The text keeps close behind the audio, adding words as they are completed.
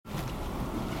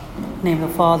In the name of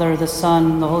the Father, the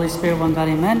Son, the Holy Spirit, one God,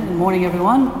 amen. Good morning,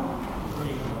 everyone.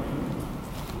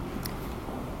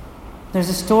 There's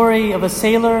a story of a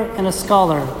sailor and a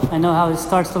scholar. I know how it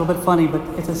starts a little bit funny, but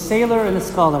it's a sailor and a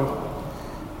scholar.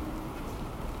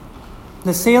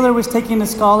 The sailor was taking the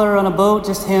scholar on a boat,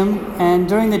 just him, and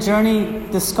during the journey,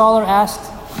 the scholar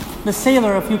asked the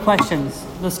sailor a few questions.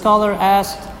 The scholar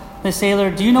asked the sailor,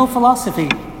 "Do you know philosophy?"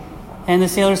 And the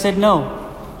sailor said, "No."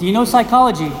 "Do you know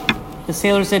psychology?" The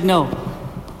sailor said, "No."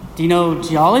 "Do you know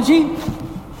geology?"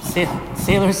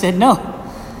 Sailor said, "No."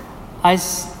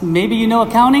 "Maybe you know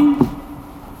accounting?"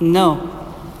 "No."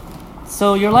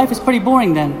 "So your life is pretty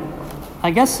boring then?"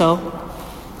 "I guess so."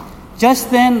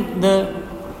 Just then,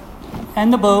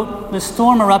 the boat, the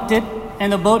storm erupted,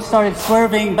 and the boat started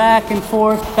swerving back and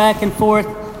forth,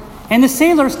 and the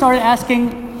sailor started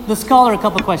asking the scholar a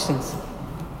couple questions.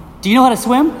 "Do you know how to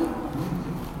swim?"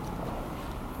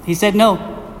 He said, "No."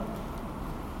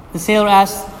 The sailor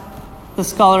asked the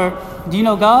scholar, "Do you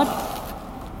know God?"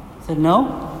 He said, "No."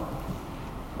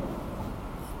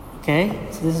 Okay,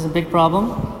 so this is a big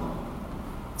problem.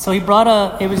 So it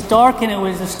was dark and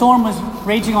the storm was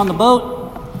raging on the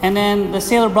boat, and then the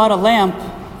sailor brought a lamp,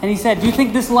 and he said, "Do you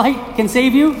think this light can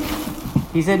save you?"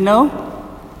 He said, "No."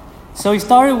 So he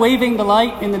started waving the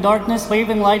light in the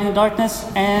darkness,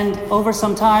 and over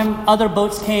some time, other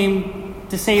boats came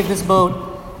to save this boat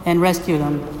and rescue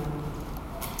them.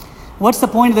 What's the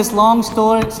point of this long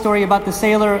story about the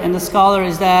sailor and the scholar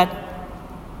is that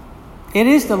it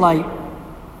is the light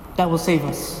that will save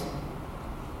us,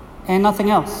 and nothing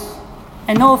else.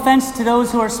 And no offense to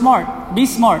those who are smart. Be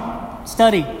smart.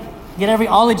 Study. Get every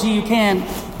ology you can.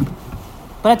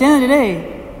 But at the end of the day,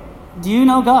 do you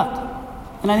know God?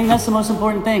 And I think that's the most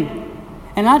important thing.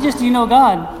 And not just do you know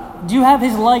God, do you have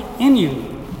His light in you?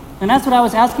 And that's what I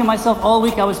was asking myself all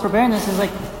week I was preparing this.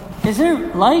 Is there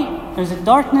light? Or is it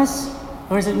darkness?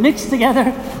 Or is it mixed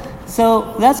together?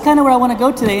 So that's kind of where I want to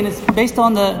go today. And it's based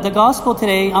on the gospel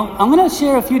today. I'm going to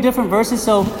share a few different verses.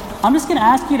 So I'm just going to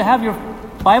ask you to have your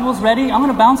Bibles ready. I'm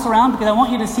going to bounce around because I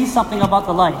want you to see something about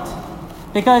the light.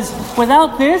 Because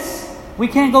without this, we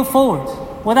can't go forward.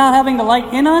 Without having the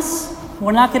light in us,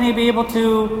 we're not going to be able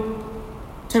to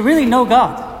really know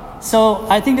God. So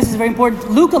I think this is very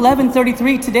important. Luke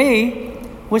 11:33 today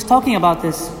was talking about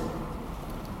this.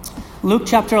 Luke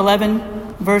chapter 11,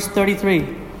 verse 33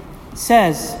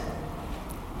 says,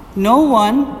 "No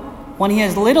one, when he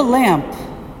has lit a lamp,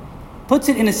 puts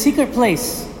it in a secret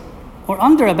place or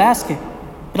under a basket,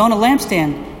 but on a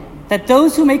lampstand, that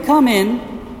those who may come in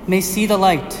may see the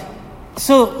light."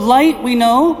 So light, we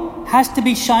know, has to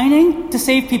be shining to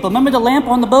save people. Remember the lamp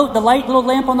on the boat, the little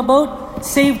lamp on the boat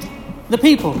saved the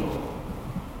people.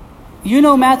 You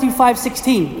know Matthew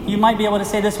 5:16. You might be able to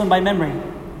say this one by memory.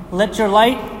 "Let your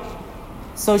light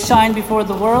so shine before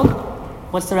the world."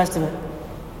 What's the rest of it?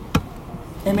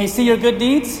 "They may see your good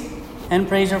deeds and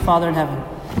praise your Father in heaven."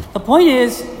 The point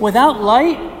is, without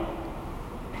light,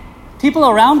 people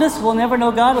around us will never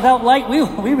know God. Without light,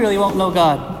 we really won't know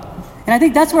God. And I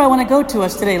think that's where I want to go to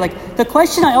us today. Like the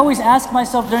question I always ask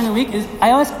myself during the week is, I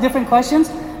ask different questions,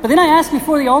 but then I ask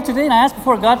before the altar today, and I ask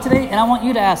before God today, and I want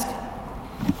you to ask,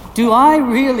 do I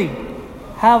really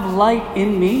have light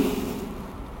in me?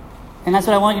 And that's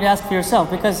what I want you to ask for yourself,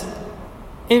 because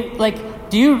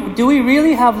do we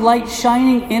really have light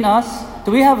shining in us?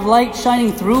 Do we have light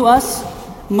shining through us?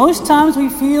 Most times we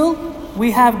feel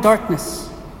we have darkness.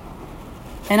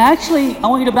 And actually, I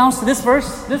want you to bounce to this verse.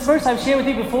 This verse I've shared with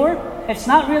you before. It's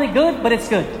not really good, but it's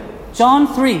good. John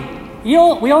 3. We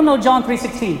all know John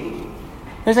 3:16.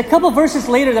 There's a couple verses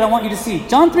later that I want you to see.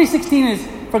 John 3:16 is,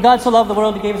 "For God so loved the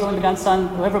world, He gave His only begotten Son.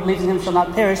 Whoever believes in Him shall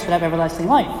not perish, but have everlasting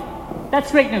life."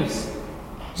 That's great news.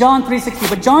 John 3:16.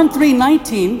 But John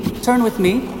 3:19, turn with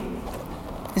me.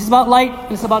 This is about light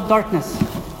and it's about darkness.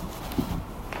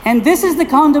 "And this is the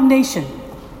condemnation,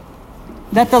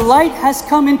 that the light has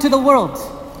come into the world."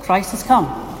 Christ has come.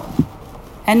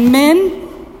 "And men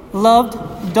loved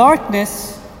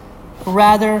darkness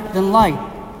rather than light,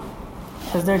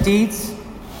 because their deeds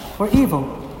were evil."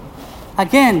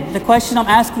 Again, the question I'm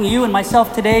asking you and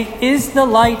myself today, is the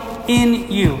light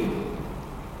in you?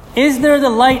 Is there the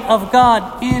light of God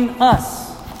in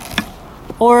us?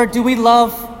 Or do we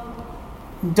love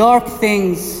dark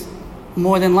things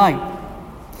more than light?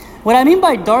 What I mean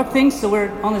by dark things, so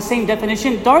we're on the same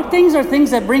definition, dark things are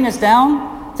things that bring us down,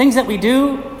 things that we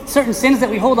do, certain sins that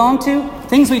we hold on to,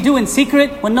 things we do in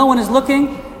secret when no one is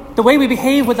looking, the way we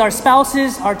behave with our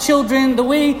spouses, our children, the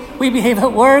way we behave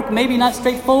at work, maybe not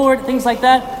straightforward, things like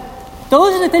that.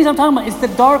 Those are the things I'm talking about. It's the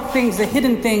dark things, the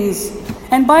hidden things.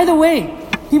 And by the way,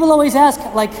 people always ask,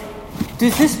 like,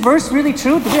 Is this verse really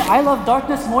true? I love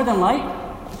darkness more than light?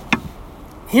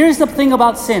 Here's the thing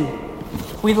about sin.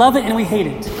 We love it and we hate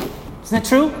it. Isn't it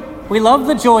true? We love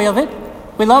the joy of it.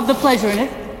 We love the pleasure in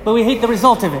it, but we hate the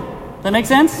result of it. Does that make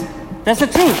sense? That's the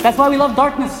truth. That's why we love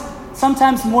darkness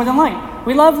sometimes more than light.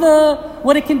 We love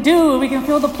what it can do. We can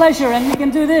feel the pleasure and we can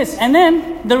do this. And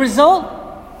then the result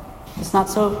is not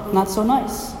so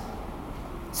nice.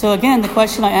 So again, the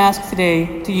question I ask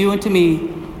today to you and to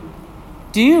me,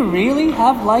 do you really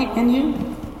have light in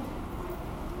you?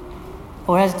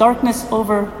 Or has darkness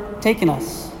overtaken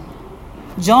us?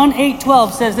 John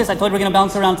 8:12 says this. I told you we're going to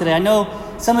bounce around today. I know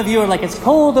some of you are like, it's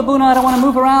cold, Abuna, I don't want to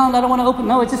move around, I don't want to open.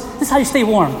 No, it's just, this is how you stay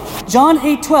warm. John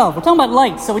 8:12. We're talking about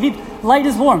light, so we need, light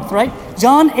is warmth, right?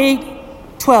 John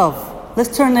 8:12.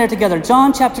 Let's turn there together.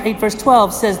 John chapter 8, verse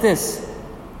 12 says this.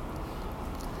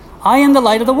 I am the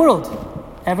light of the world.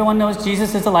 Everyone knows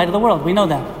Jesus is the light of the world. We know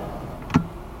that.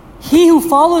 He who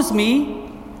follows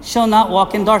me shall not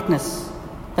walk in darkness,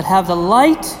 but have the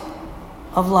light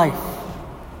of life.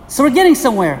 So we're getting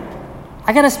somewhere.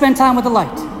 I got to spend time with the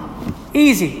light.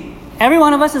 Easy. Every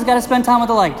one of us has got to spend time with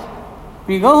the light.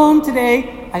 When you go home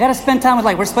today, I got to spend time with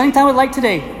light. We're spending time with light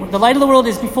today. The light of the world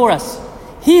is before us.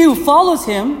 He who follows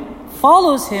him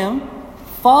shall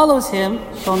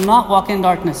not walk in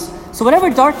darkness. So whatever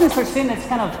darkness or sin that's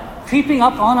kind of creeping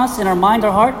up on us in our mind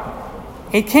or heart,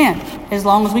 it can't, as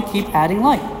long as we keep adding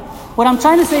light. What I'm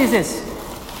trying to say is this.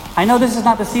 I know this is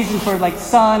not the season for like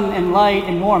sun and light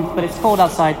and warmth, but it's cold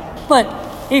outside. But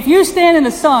if you stand in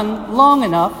the sun long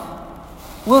enough,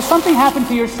 will something happen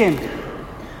to your skin?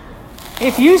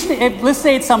 If let's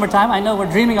say it's summertime. I know we're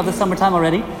dreaming of the summertime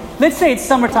already. Let's say it's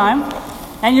summertime,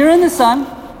 and you're in the sun,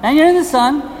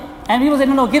 and people say,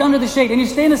 no, get under the shade, and you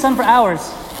stay in the sun for hours.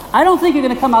 I don't think you're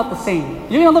going to come out the same.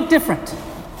 You're going to look different.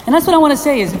 And that's what I want to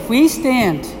say is, if we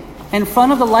stand in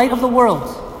front of the light of the world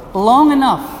long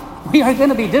enough, we are going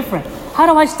to be different. How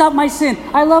do I stop my sin?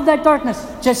 I love that darkness.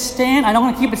 Just stand. I don't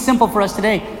want to keep it simple for us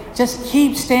today. Just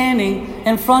keep standing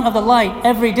in front of the light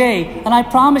every day. And I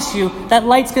promise you that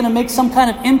light's going to make some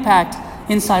kind of impact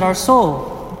inside our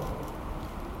soul.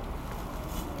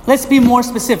 Let's be more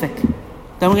specific.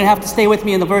 Then we're going to have to stay with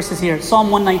me in the verses here.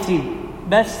 Psalm 119.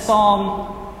 Best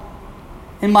psalm,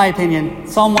 in my opinion.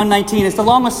 Psalm 119. It's the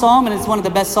longest psalm and it's one of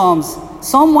the best psalms.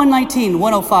 Psalm 119,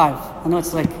 105. I know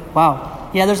it's like, wow.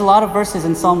 Yeah, there's a lot of verses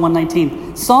in Psalm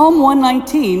 119. Psalm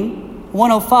 119,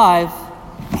 105.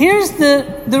 Here's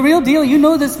the real deal. You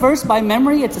know this verse by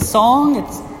memory. It's a song.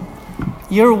 It's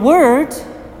your word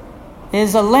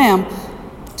is a lamp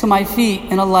to my feet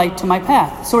and a light to my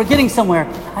path. So we're getting somewhere.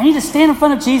 I need to stand in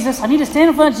front of Jesus.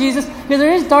 Because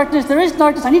there is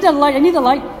darkness. I need that light. I need the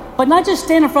light. But not just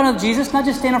stand in front of Jesus, not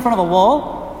just stand in front of a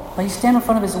wall, but you stand in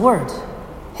front of his word.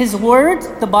 His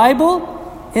word, the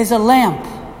Bible, is a lamp.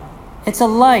 It's a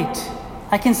light.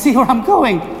 I can see where I'm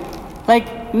going.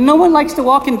 Like, no one likes to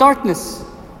walk in darkness.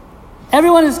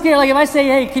 Everyone is scared. Like, if I say,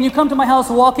 hey, can you come to my house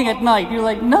walking at night? You're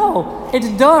like, no, it's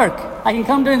dark. I can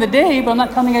come during the day, but I'm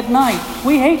not coming at night.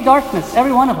 We hate darkness,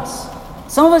 every one of us.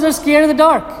 Some of us are scared of the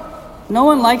dark. No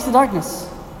one likes the darkness.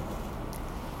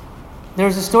 There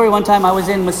was a story one time I was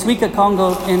in Maswika,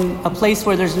 Congo, in a place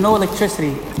where there's no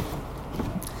electricity.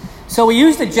 So we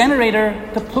used a generator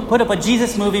to put up a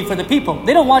Jesus movie for the people.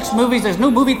 They don't watch movies. There's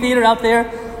no movie theater out there.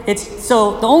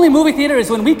 So the only movie theater is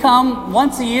when we come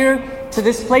once a year to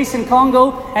this place in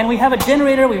Congo, and we have a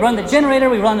generator. We run the generator.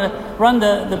 We run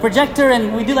the projector,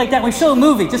 and we do like that. We show a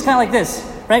movie, just kind of like this,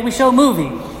 right? We show a movie,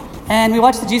 and we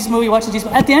watch the Jesus movie.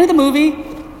 At the end of the movie,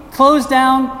 close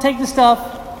down, take the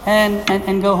stuff,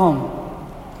 and go home.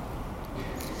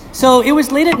 So it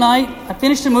was late at night. I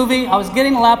finished the movie. I was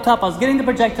getting the laptop. I was getting the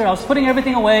projector. I was putting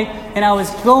everything away. And I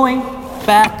was going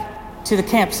back to the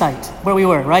campsite where we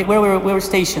were, right? Where we were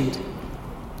stationed.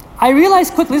 I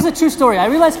realized quickly, this is a true story. I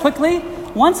realized quickly,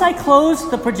 once I closed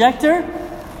the projector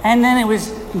and then it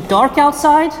was dark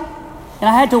outside and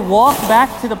I had to walk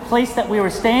back to the place that we were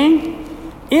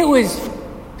staying, it was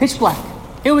pitch black.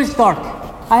 It was dark.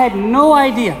 I had no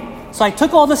idea. So I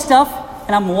took all the stuff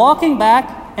and I'm walking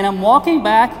back. And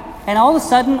all of a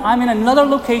sudden, I'm in another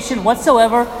location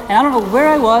whatsoever, and I don't know where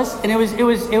I was, and it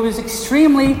was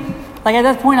extremely, like at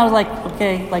that point, I was like,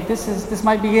 okay, like this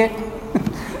might be it.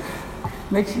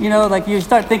 Like you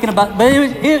start thinking about, but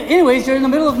anyways, you're in the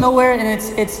middle of nowhere, and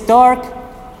it's dark.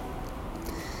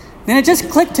 Then it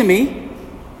just clicked to me,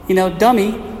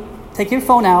 dummy, take your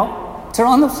phone out, turn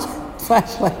on the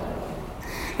flashlight,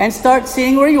 and start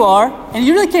seeing where you are, and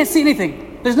you really can't see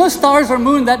anything. There's no stars or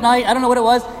moon that night. I don't know what it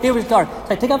was. It was dark. So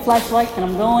I take out flashlight and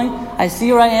I'm going. I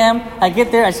see where I am. I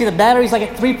get there. I see the battery's like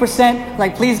at 3%.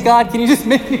 Like, please God, can you just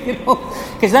make me get home?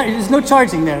 Because there's no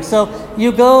charging there. So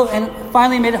you go and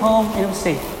finally made it home and it was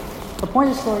safe. The point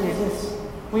of the story is this.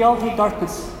 We all hate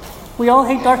darkness. We all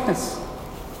hate darkness.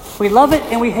 We love it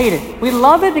and we hate it. We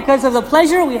love it because of the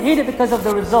pleasure. We hate it because of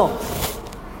the result.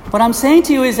 What I'm saying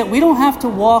to you is that we don't have to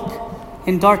walk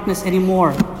in darkness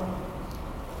anymore.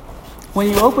 When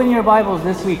you open your Bibles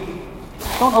this week,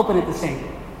 don't open it the same.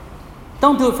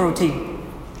 Don't do it for routine.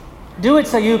 Do it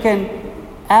so you can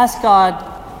ask God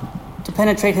to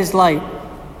penetrate His light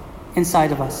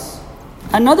inside of us.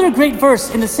 Another great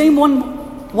verse in the same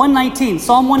 119,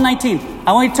 Psalm 119.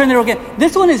 I want you to turn there again.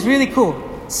 This one is really cool.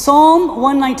 Psalm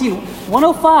 119.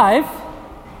 105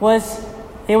 was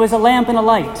a lamp and a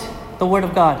light, the Word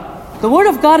of God. The Word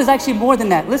of God is actually more than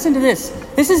that. Listen to this.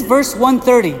 This is verse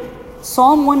 130.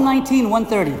 Psalm 119,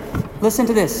 130. Listen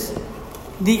to this.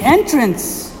 The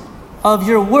entrance of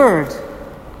your Word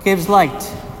gives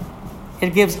light.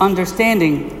 It gives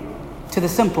understanding to the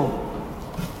simple.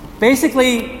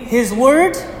 Basically, His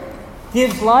Word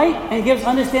gives light and gives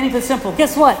understanding to the simple.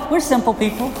 Guess what? We're simple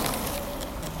people.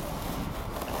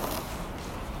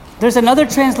 There's another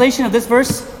translation of this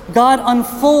verse. God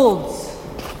unfolds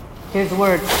His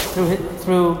Word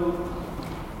through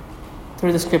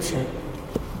the Scripture.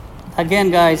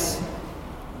 Again, guys,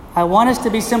 I want us to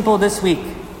be simple this week.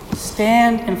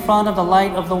 Stand in front of the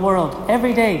light of the world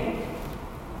every day.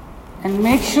 And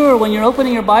make sure when you're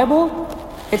opening your Bible,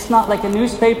 it's not like a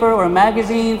newspaper or a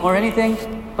magazine or anything,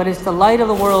 but it's the light of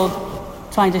the world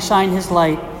trying to shine His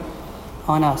light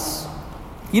on us.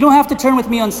 You don't have to turn with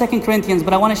me on 2 Corinthians,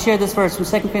 but I want to share this verse from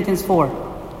 2 Corinthians 4.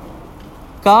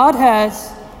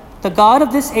 The God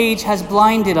of this age has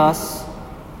blinded us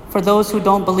for those who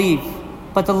don't believe.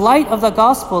 But the light of the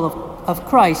gospel of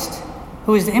Christ,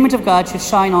 who is the image of God, should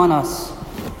shine on us.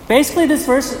 Basically, this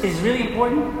verse is really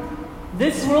important.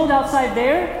 This world outside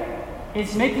there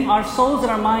is making our souls and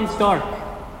our minds dark.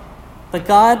 But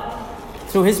God,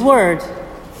 through His Word,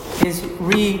 is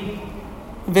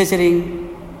revisiting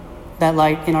that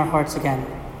light in our hearts again.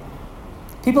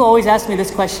 People always ask me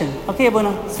this question. Okay,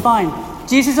 Abuna, it's fine.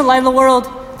 Jesus is the light of the world.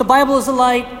 The Bible is the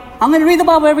light. I'm going to read the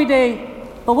Bible every day.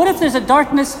 But what if there's a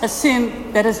darkness, a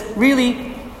sin that is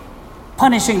really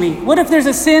punishing me? What if there's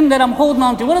a sin that I'm holding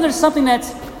on to? What if there's something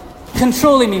that's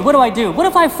controlling me? What do I do? What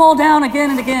if I fall down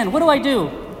again and again? What do I do?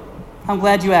 I'm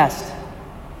glad you asked.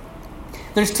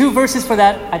 There's 2 verses for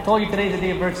that. I told you today's the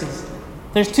day of verses.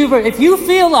 There's 2 verses. If you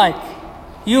feel like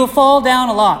you fall down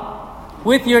a lot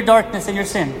with your darkness and your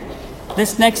sin,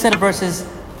 this next set of verses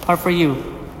are for you.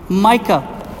 Micah,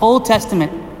 Old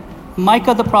Testament,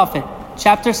 Micah the prophet,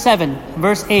 chapter 7,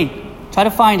 verse 8. Try to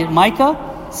find it. Micah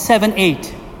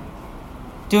 7:8.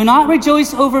 Do not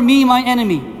rejoice over me, my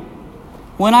enemy.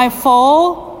 When I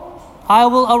fall, I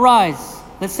will arise.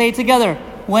 Let's say it together.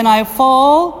 When I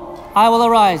fall, I will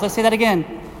arise. Let's say that again.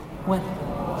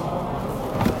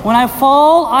 When I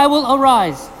fall, I will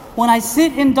arise. When I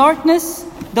sit in darkness,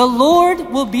 the Lord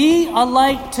will be a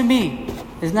light to me.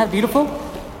 Isn't that beautiful?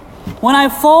 When I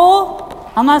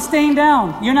fall, I'm not staying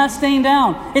down. You're not staying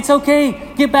down. It's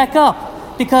okay. Get back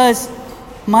up. Because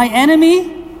my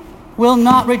enemy will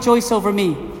not rejoice over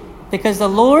me. Because the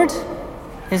Lord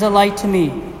is a light to me.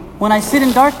 When I sit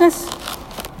in darkness,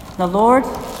 the Lord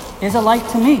is a light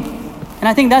to me. And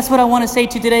I think that's what I want to say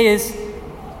to you today is,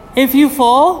 if you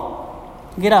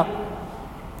fall, get up.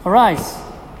 Arise.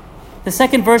 The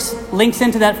second verse links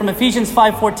into that from Ephesians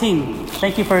 5:14.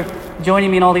 Thank you for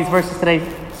joining me in all these verses today.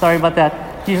 Sorry about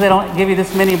that. Usually I don't give you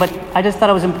this many, but I just thought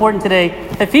it was important today.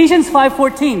 Ephesians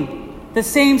 5:14, the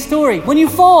same story. When you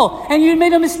fall and you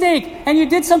made a mistake and you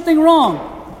did something wrong,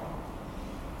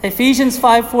 Ephesians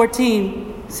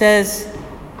 5:14 says,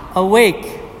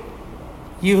 awake,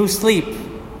 you who sleep,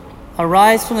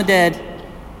 arise from the dead,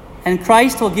 and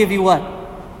Christ will give you what?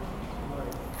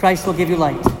 Christ will give you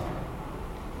light.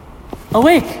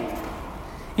 Awake.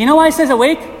 You know why it says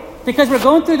awake? Because we're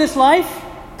going through this life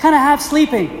kind of half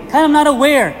sleeping, kind of not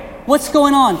aware what's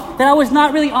going on, that I was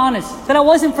not really honest, that I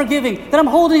wasn't forgiving, that I'm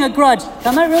holding a grudge, that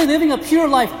I'm not really living a pure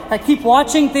life. I keep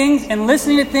watching things and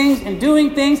listening to things and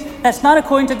doing things that's not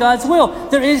according to God's will.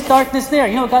 There is darkness there.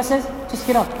 You know what God says? Just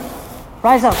get up.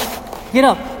 Rise up. Get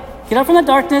up. Get up from the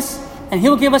darkness and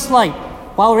He'll give us light.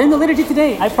 While we're in the liturgy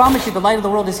today, I promise you the light of the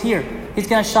world is here. He's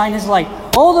going to shine His light.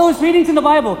 All those readings in the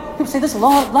Bible, people say there's a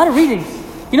lot of readings.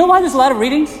 You know why there's a lot of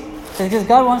readings? Because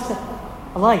God wants to,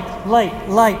 light.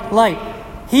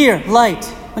 Here, light.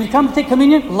 When you come to take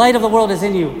communion, light of the world is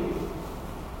in you.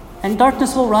 And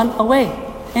darkness will run away.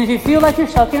 And if you feel like you're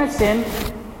stuck in a sin,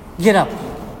 get up.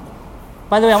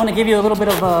 By the way, I want to give you a little bit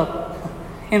of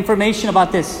information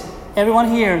about this. Everyone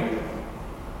here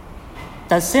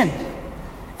does sin.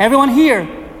 Everyone here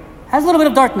has a little bit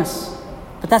of darkness,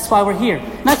 but that's why we're here.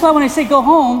 And that's why when I say go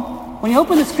home, when you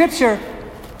open the scripture,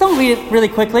 don't read it really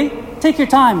quickly. Take your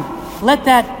time. Let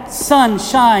that sun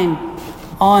shine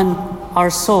on our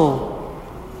soul.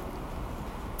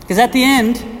 Because at the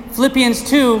end, Philippians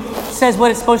 2 says what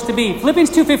it's supposed to be. Philippians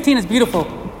 2:15 is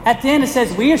beautiful. At the end it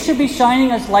says, we should be shining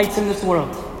as lights in this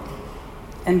world.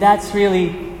 And that's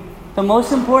really the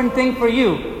most important thing for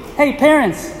you. Hey,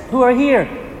 parents who are here,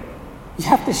 you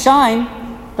have to shine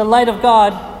the light of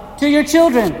God to your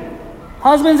children.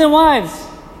 Husbands and wives,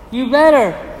 you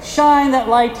better shine that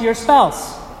light to your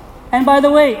spouse. And by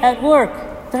the way, at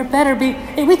work, there better be...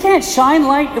 we can't shine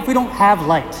light if we don't have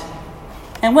light.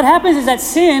 And what happens is that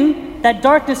sin, that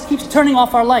darkness keeps turning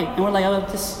off our light. And we're like,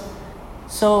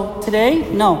 so today,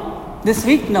 no. This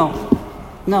week, no.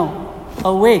 No.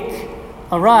 Awake,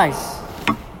 arise.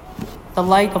 The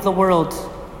light of the world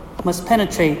must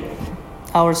penetrate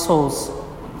our souls.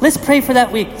 Let's pray for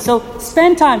that week. So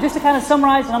spend time, just to kind of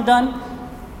summarize, and I'm done.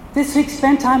 This week,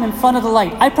 spend time in front of the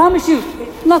light. I promise you,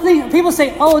 nothing. People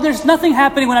say, oh, there's nothing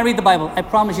happening when I read the Bible. I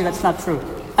promise you that's not true.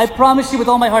 I promise you with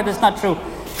all my heart that's not true.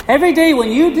 Every day when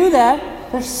you do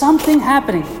that, there's something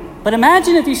happening. But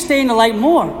imagine if you stay in the light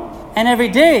more. And every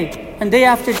day, and day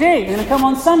after day, you're going to come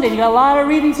on Sunday, you got a lot of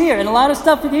readings here, and a lot of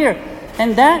stuff in here.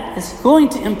 And that is going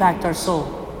to impact our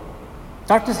soul.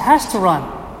 Darkness has to run.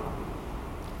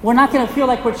 We're not going to feel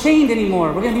like we're chained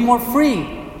anymore. We're going to be more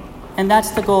free. And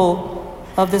that's the goal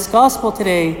of this gospel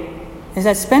today, is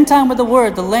that spend time with the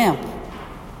Word, the lamp.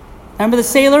 Remember the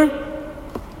sailor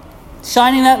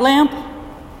shining that lamp?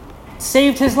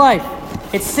 Saved his life.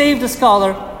 It saved the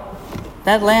scholar.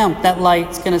 That lamp, that light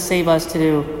is going to save us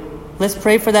too. Let's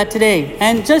pray for that today.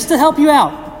 And just to help you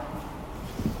out,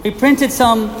 we printed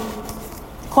some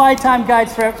quiet time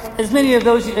guides for as many of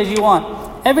those as you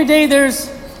want. Every day there's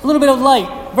a little bit of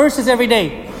light, verses every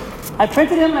day. I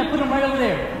printed them and I put them right over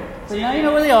there. So now you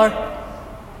know where they are.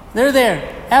 They're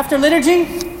there. After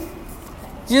liturgy,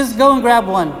 just go and grab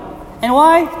one. And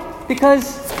why?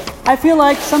 Because I feel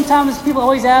like sometimes people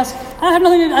always ask, I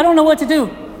don't know what to do.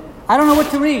 I don't know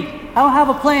what to read. I don't have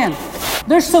a plan.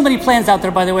 There's so many plans out there,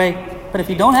 by the way. But if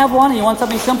you don't have one and you want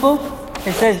something simple,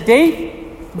 it says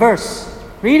date, verse.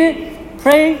 Read it,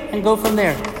 pray, and go from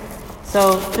there.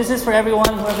 So this is for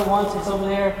everyone, whoever wants. It's over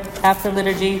there after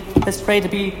liturgy. Let's pray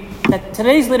that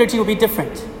today's liturgy will be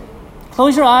different.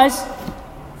 Close your eyes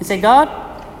and say, God,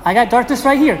 I got darkness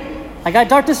right here. I got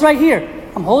darkness right here.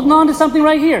 I'm holding on to something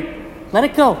right here. Let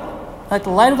it go. Let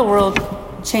the light of the world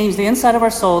change the inside of our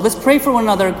soul. Let's pray for one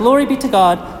another. Glory be to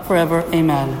God forever.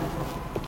 Amen.